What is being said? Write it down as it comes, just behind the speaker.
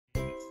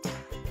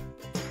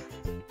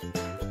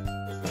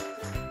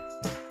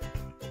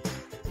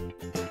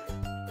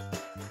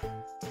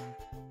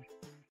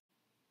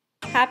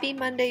Happy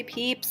Monday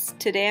peeps!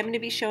 Today I'm going to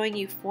be showing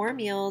you 4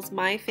 meals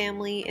my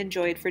family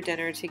enjoyed for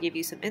dinner to give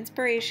you some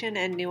inspiration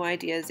and new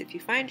ideas if you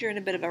find you're in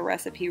a bit of a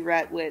recipe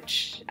rut,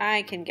 which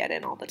I can get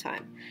in all the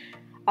time.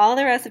 All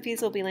the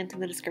recipes will be linked in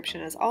the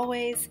description as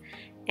always,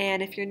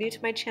 and if you're new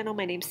to my channel,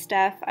 my name's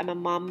Steph. I'm a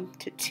mom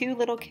to 2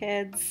 little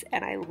kids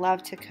and I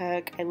love to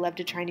cook, I love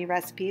to try new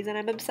recipes, and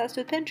I'm obsessed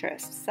with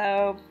Pinterest.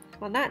 So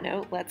on that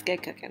note, let's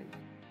get cooking.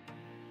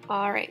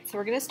 Alright, so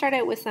we're going to start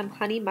out with some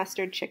honey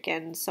mustard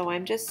chicken. So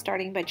I'm just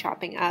starting by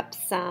chopping up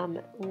some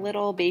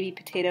little baby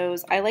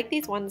potatoes. I like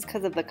these ones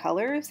because of the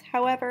colors.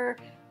 However,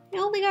 I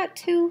only got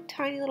 2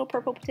 tiny little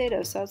purple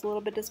potatoes, so I was a little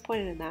bit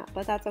disappointed in that,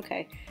 but that's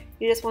okay.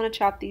 You just want to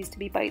chop these to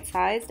be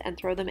bite-sized and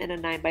throw them in a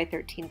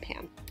 9x13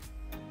 pan.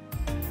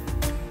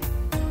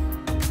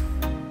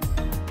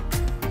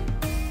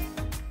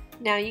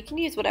 Now you can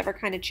use whatever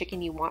kind of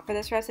chicken you want for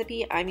this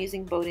recipe. I'm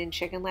using bone-in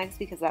chicken legs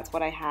because that's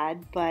what I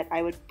had, but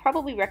I would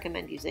probably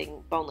recommend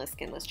using boneless,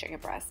 skinless chicken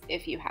breast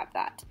if you have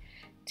that.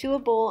 To a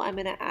bowl, I'm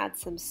going to add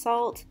some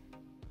salt,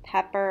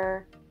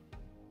 pepper,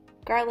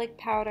 garlic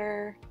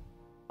powder,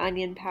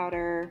 onion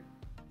powder,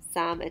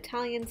 some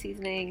Italian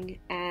seasoning,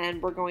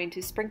 and we're going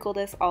to sprinkle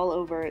this all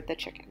over the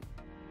chicken.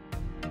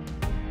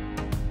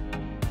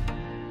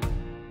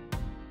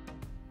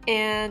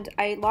 And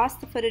I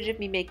lost the footage of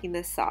me making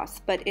this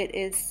sauce, but it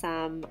is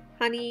some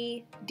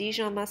honey,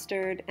 Dijon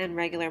mustard, and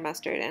regular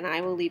mustard, and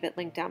I will leave it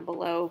linked down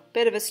below.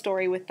 Bit of a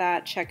story with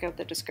that, check out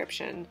the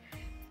description.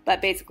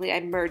 But basically I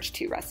merged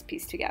 2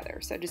 recipes together,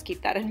 so just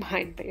keep that in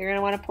mind. But you're going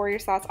to want to pour your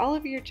sauce all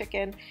over your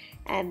chicken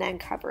and then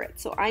cover it.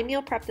 So I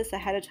meal prepped this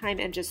ahead of time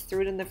and just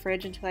threw it in the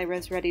fridge until I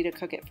was ready to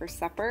cook it for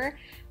supper.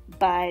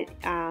 But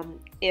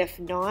if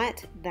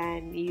not,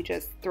 then you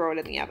just throw it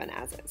in the oven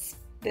as is.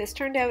 This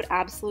turned out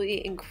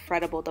absolutely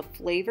incredible. The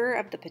flavor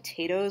of the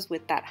potatoes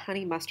with that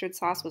honey mustard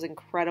sauce was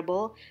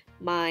incredible.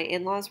 My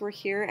in-laws were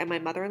here and my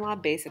mother-in-law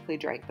basically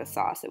drank the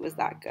sauce. It was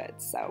that good.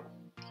 So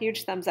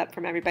huge thumbs up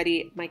from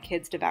everybody. My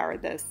kids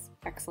devoured this.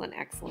 Excellent,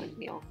 excellent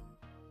meal.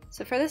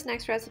 So for this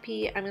next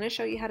recipe, I'm going to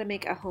show you how to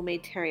make a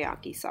homemade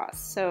teriyaki sauce.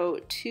 So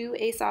to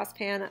a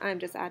saucepan, I'm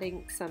just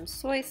adding some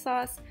soy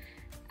sauce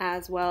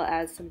as well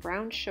as some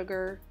brown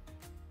sugar,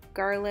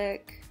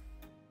 garlic,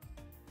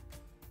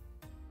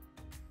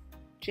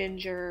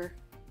 ginger,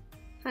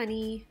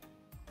 honey,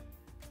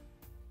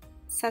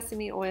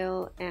 sesame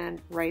oil,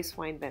 and rice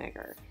wine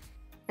vinegar.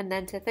 And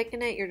then to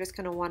thicken it, you're just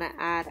going to want to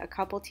add a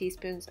couple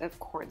teaspoons of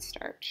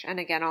cornstarch. And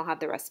again, I'll have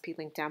the recipe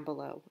linked down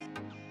below.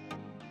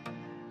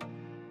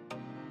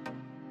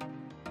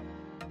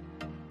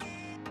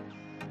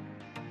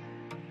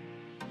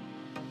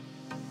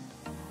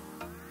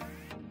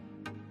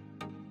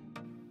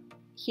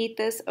 Heat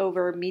this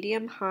over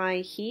medium-high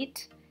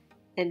heat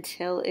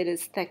until it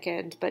is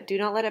thickened, but do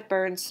not let it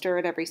burn. Stir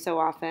it every so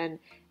often,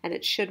 and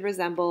it should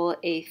resemble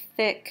a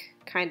thick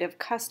kind of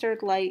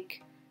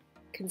custard-like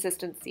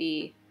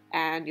consistency,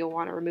 and you'll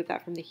want to remove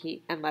that from the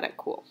heat and let it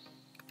cool.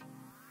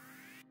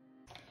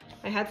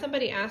 I had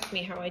somebody ask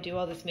me how I do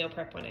all this meal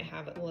prep when I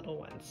have little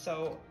ones,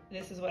 so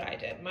this is what I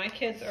did. My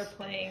kids are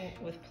playing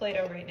with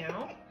Play-Doh right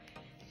now,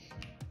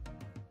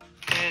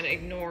 and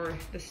ignore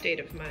the state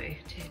of my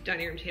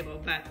dining room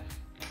table, but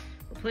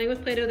we're playing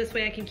with Play-Doh. This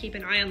way I can keep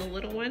an eye on the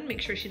little one,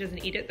 make sure she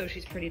doesn't eat it, though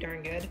she's pretty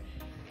darn good.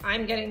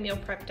 I'm getting meal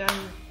prep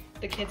done,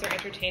 the kids are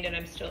entertained, and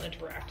I'm still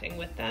interacting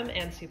with them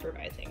and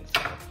supervising,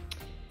 so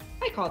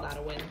I call that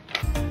a win.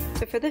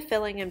 So for the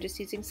filling, I'm just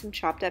using some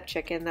chopped up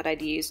chicken that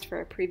I'd used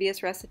for a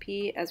previous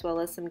recipe, as well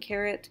as some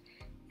carrot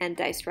and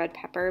diced red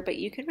pepper, but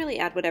you can really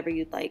add whatever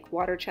you'd like,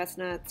 water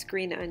chestnuts,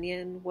 green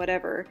onion,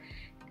 whatever.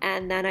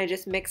 And then I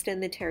just mixed in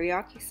the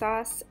teriyaki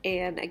sauce,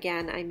 and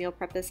again, I meal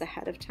prepped this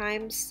ahead of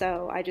time,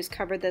 so I just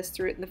covered this,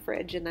 threw it in the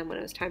fridge, and then when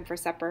it was time for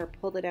supper,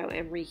 pulled it out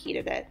and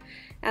reheated it.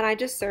 And I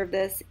just served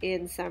this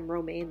in some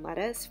romaine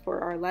lettuce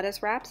for our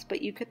lettuce wraps,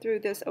 but you could throw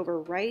this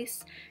over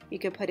rice, you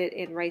could put it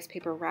in rice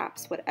paper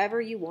wraps, whatever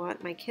you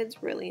want. My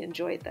kids really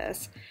enjoyed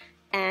this.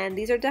 And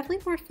these are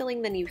definitely more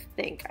filling than you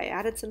think. I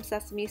added some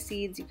sesame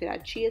seeds, you could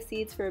add chia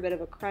seeds for a bit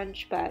of a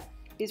crunch, but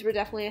these were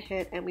definitely a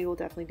hit, and we will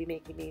definitely be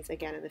making these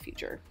again in the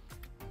future.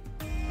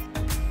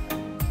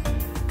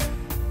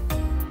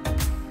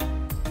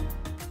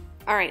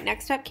 Alright,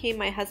 next up came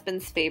my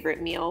husband's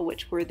favorite meal,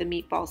 which were the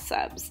meatball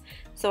subs.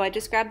 So I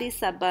just grabbed these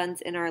sub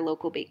buns in our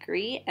local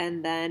bakery,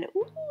 and then,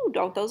 ooh,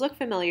 don't those look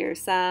familiar?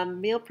 Some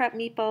meal prep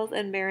meatballs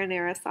and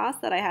marinara sauce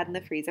that I had in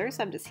the freezer,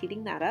 so I'm just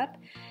heating that up.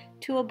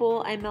 To a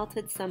bowl, I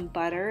melted some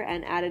butter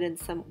and added in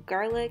some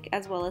garlic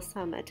as well as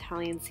some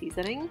Italian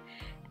seasoning.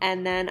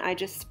 And then I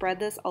just spread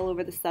this all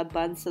over the sub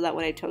buns so that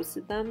when I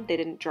toasted them, they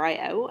didn't dry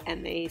out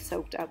and they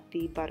soaked up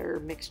the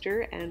butter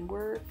mixture and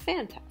were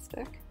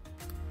fantastic.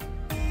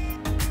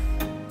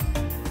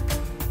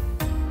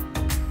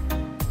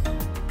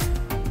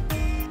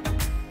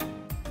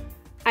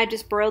 I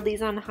just broiled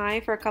these on high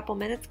for a couple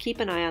minutes,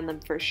 keep an eye on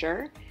them for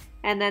sure,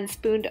 and then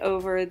spooned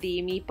over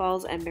the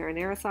meatballs and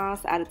marinara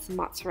sauce, added some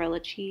mozzarella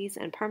cheese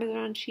and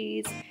Parmesan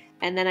cheese,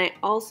 and then I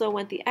also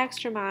went the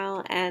extra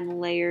mile and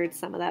layered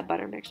some of that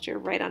butter mixture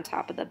right on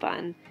top of the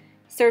bun.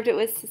 Served it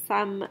with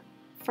some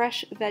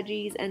fresh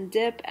veggies and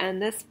dip,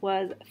 and this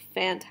was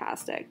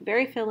fantastic.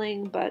 Very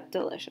filling, but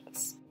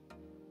delicious.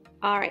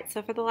 Alright,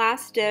 so for the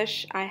last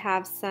dish, I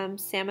have some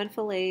salmon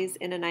fillets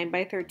in a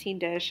 9x13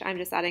 dish. I'm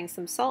just adding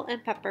some salt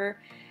and pepper,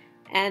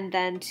 and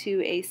then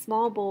to a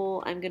small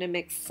bowl, I'm going to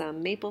mix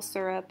some maple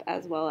syrup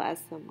as well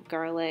as some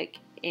garlic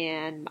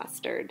and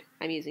mustard.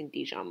 I'm using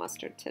Dijon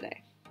mustard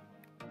today.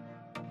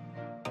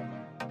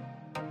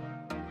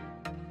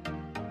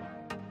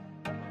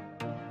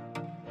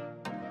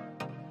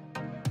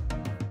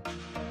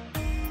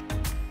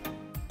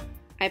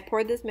 I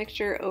poured this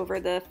mixture over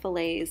the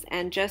fillets,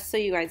 and just so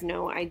you guys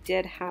know, I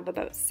did have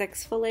about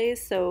 6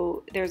 fillets,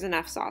 so there's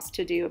enough sauce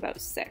to do about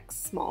 6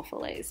 small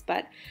fillets.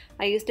 But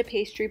I used a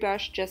pastry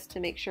brush just to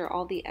make sure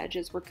all the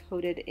edges were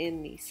coated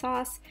in the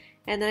sauce,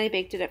 and then I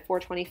baked it at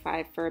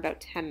 425 for about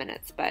 10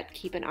 minutes, but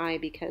keep an eye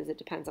because it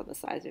depends on the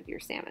size of your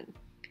salmon.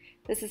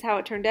 This is how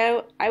it turned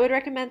out. I would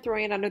recommend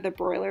throwing it under the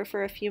broiler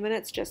for a few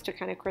minutes just to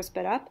kind of crisp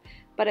it up,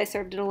 but I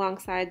served it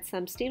alongside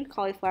some steamed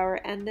cauliflower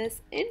and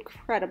this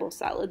incredible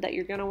salad that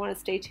you're going to want to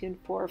stay tuned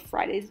for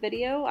Friday's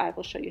video. I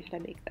will show you how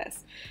to make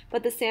this.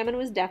 But the salmon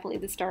was definitely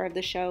the star of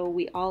the show.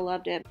 We all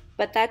loved it.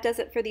 But that does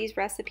it for these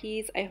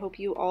recipes. I hope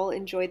you all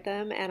enjoyed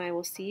them, and I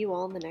will see you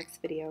all in the next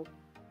video.